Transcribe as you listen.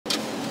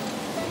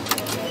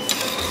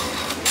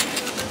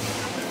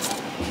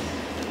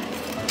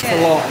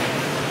That's a lot.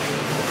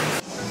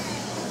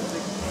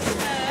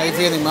 How you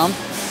feeling, Mum?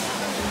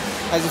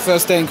 How's your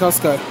first day in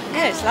Costco?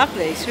 Yeah, it's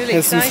lovely. It's really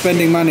Here's exciting. some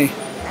spending money.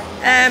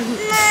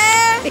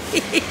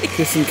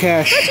 Get some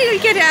cash. How do you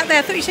get it out there?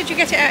 I thought you said you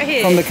get it out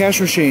here. From the cash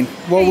machine.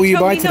 What will you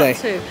buy today?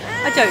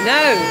 I don't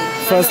know.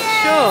 I'm not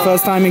sure.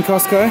 First time in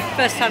Costco?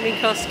 First time in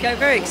Costco.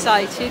 Very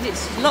excited.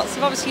 It's lots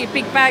of obviously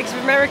big bags of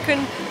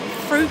American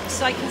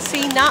fruits. I can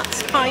see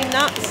nuts, pine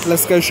nuts.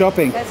 Let's go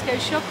shopping. Let's go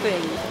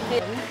shopping.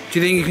 Do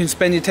you think you can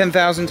spend your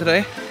 10,000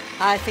 today?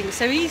 I think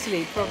so,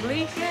 easily,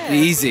 probably. Yeah.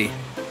 Easy.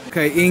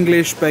 Okay,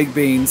 English baked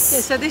beans.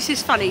 Yeah, so this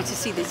is funny to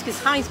see this because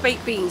Heinz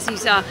baked beans.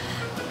 These are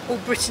all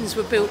Britons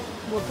were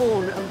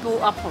born and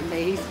brought up on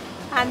these,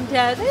 and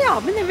they are. I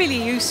mean, they're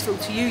really useful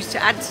to use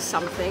to add to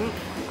something.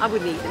 I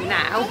wouldn't eat them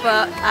now,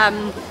 but I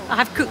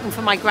have cooked them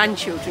for my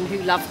grandchildren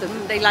who love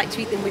them. They like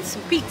to eat them with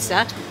some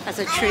pizza as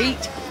a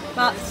treat.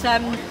 But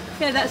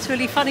yeah, that's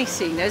really funny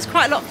seeing. There's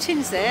quite a lot of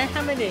tins there.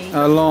 How many?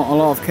 A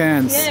lot of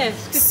cans.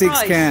 Yes, good 6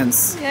 price.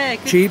 Cans. Yeah,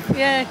 good, cheap.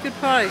 Yeah, good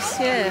price.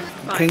 Yeah.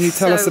 Right, can you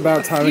tell us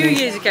about Tyrone? A few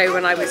years ago,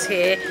 when I was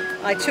here,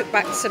 I took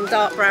back some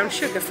dark brown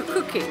sugar for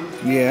cooking.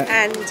 Yeah.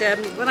 And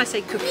when I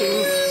say cooking,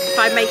 if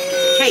I make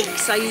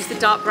cakes, I use the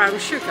dark brown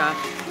sugar,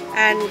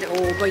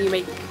 or when you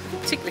make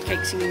particular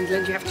cakes in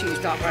England, you have to use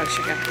dark brown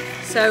sugar.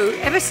 So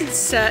ever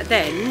since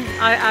then,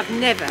 I've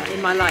never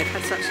in my life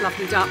had such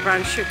lovely dark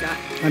brown sugar.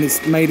 And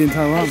it's made in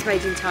Taiwan. It's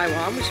made in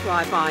Taiwan, which is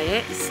why I buy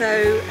it.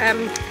 So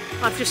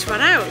I've just run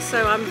out,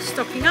 so I'm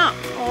stocking up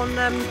on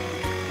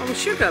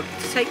sugar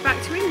to take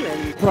back to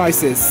England.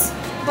 Prices?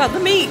 Well, the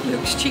meat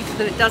looks cheaper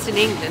than it does in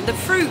England. The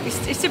fruit,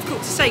 it's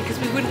difficult to say because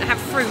we wouldn't have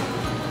fruit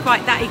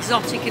quite that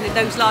exotic and in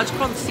those large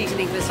quantities in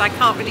England, so I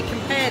can't really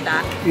compare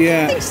that.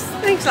 Yeah.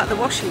 Things like the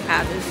washing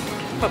powders,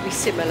 probably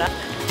similar.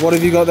 What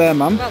have you got there,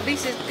 Mum? Well,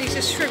 these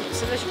are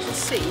shrimps, and as you can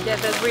see, they're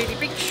the really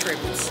big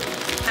shrimps.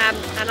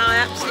 And I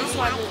absolutely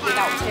love them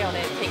without tail on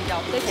it, taken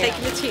off. They've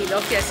taken the tail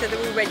off, yeah, so they're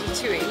all ready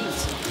to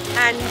eat.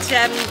 And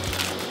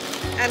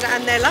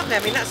they're lovely. I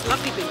mean, that's a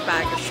lovely big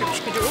bag of shrimps.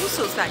 You could do all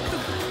sorts of that.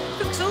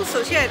 Cooks all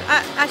sorts. Yeah,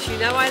 as you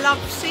know, I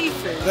love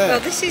seafood. There. Well,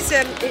 this is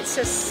it's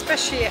a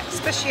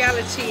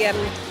speciality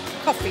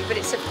coffee, but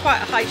it's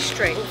quite a high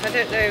strength. I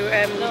don't know.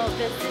 No,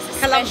 this is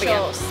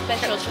Colombia.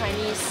 special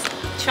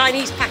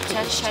Chinese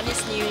package.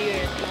 Chinese New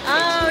Year.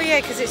 Oh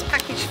yeah, because it's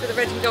packaged for the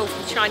red and gold for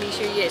the Chinese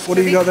New Year. What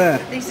have you got there?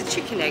 These are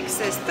chicken eggs.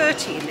 There's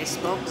 30 in this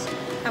box,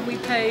 and we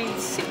paid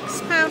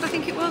 £6, I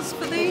think it was,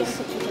 for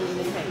these.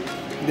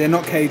 They're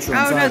not cage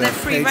ones. Oh no, they're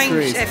free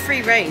range. They're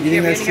free range. You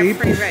think that's cheap?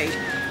 Free range.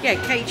 Yeah,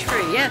 cage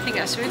free. Yeah, I think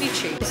that's really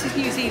cheap. This is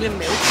New Zealand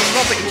milk, and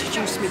Robert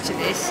introduced me to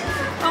this.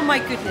 Oh my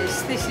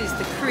goodness, this is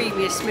the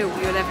creamiest milk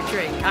you'll ever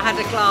drink. I had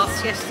a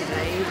glass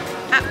yesterday.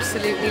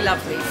 Absolutely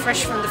lovely,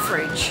 fresh from the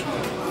fridge.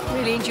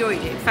 Really enjoyed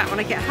it. In fact, when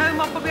I get home,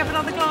 I'll probably have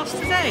another glass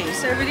today.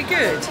 So really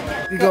good.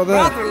 You got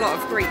that? Rather a lot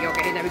of Greek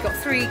yogurt in there. We've got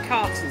 3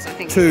 cartons, I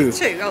think. 2.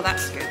 2. Oh,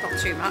 that's good. Not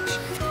too much.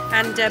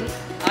 And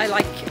I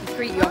like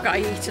Greek yogurt. I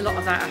eat a lot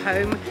of that at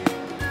home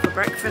for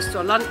breakfast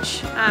or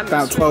lunch.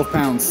 About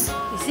 £12.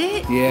 Is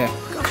it? Yeah.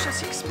 Gosh,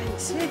 that's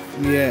expensive.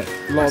 Yeah,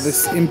 a lot of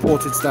this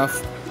imported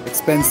stuff,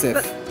 expensive.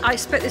 But I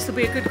expect this will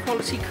be a good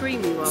quality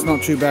creamy one. It's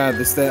not too bad.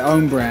 It's their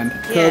own brand.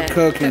 Yeah.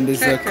 Kirkland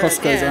is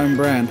Costco's own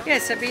brand. Yeah,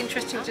 so it'd be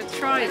interesting to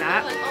try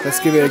that. Let's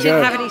give it a go. I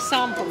didn't have any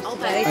samples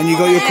today. And you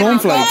got your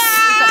cornflakes.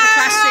 We've got the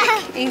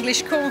classic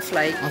English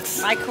cornflake.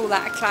 I call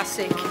that a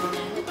classic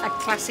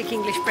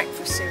English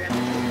breakfast cereal.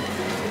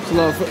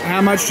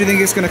 How much do you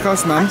think it's going to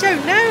cost, Mum? I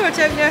don't know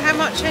how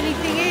much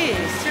anything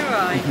is, do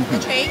I?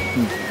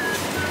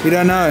 You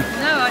don't know?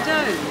 No, I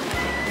don't.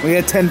 We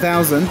had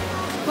 10,000.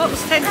 What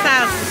was 10,000?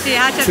 See,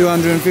 I don't...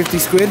 250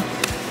 squid.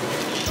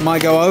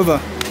 Might go over.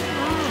 You've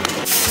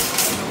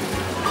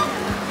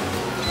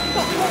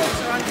got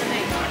water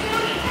underneath.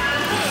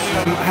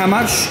 How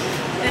much?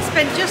 They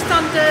spent just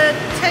under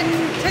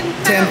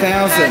 10,000. 10,000,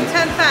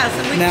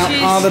 which now,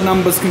 is... are the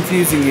numbers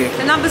confusing you?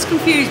 The numbers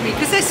confuse me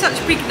because they're such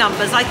big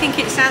numbers. I think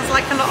it sounds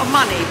like a lot of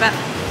money, but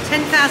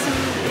 10,000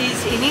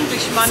 is in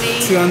English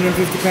money. £250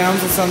 or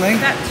something?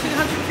 About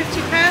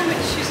 £250,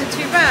 which isn't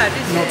too bad, is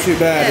it? Not too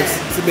bad. Yeah.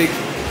 It's a big...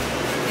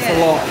 It's a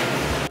lot.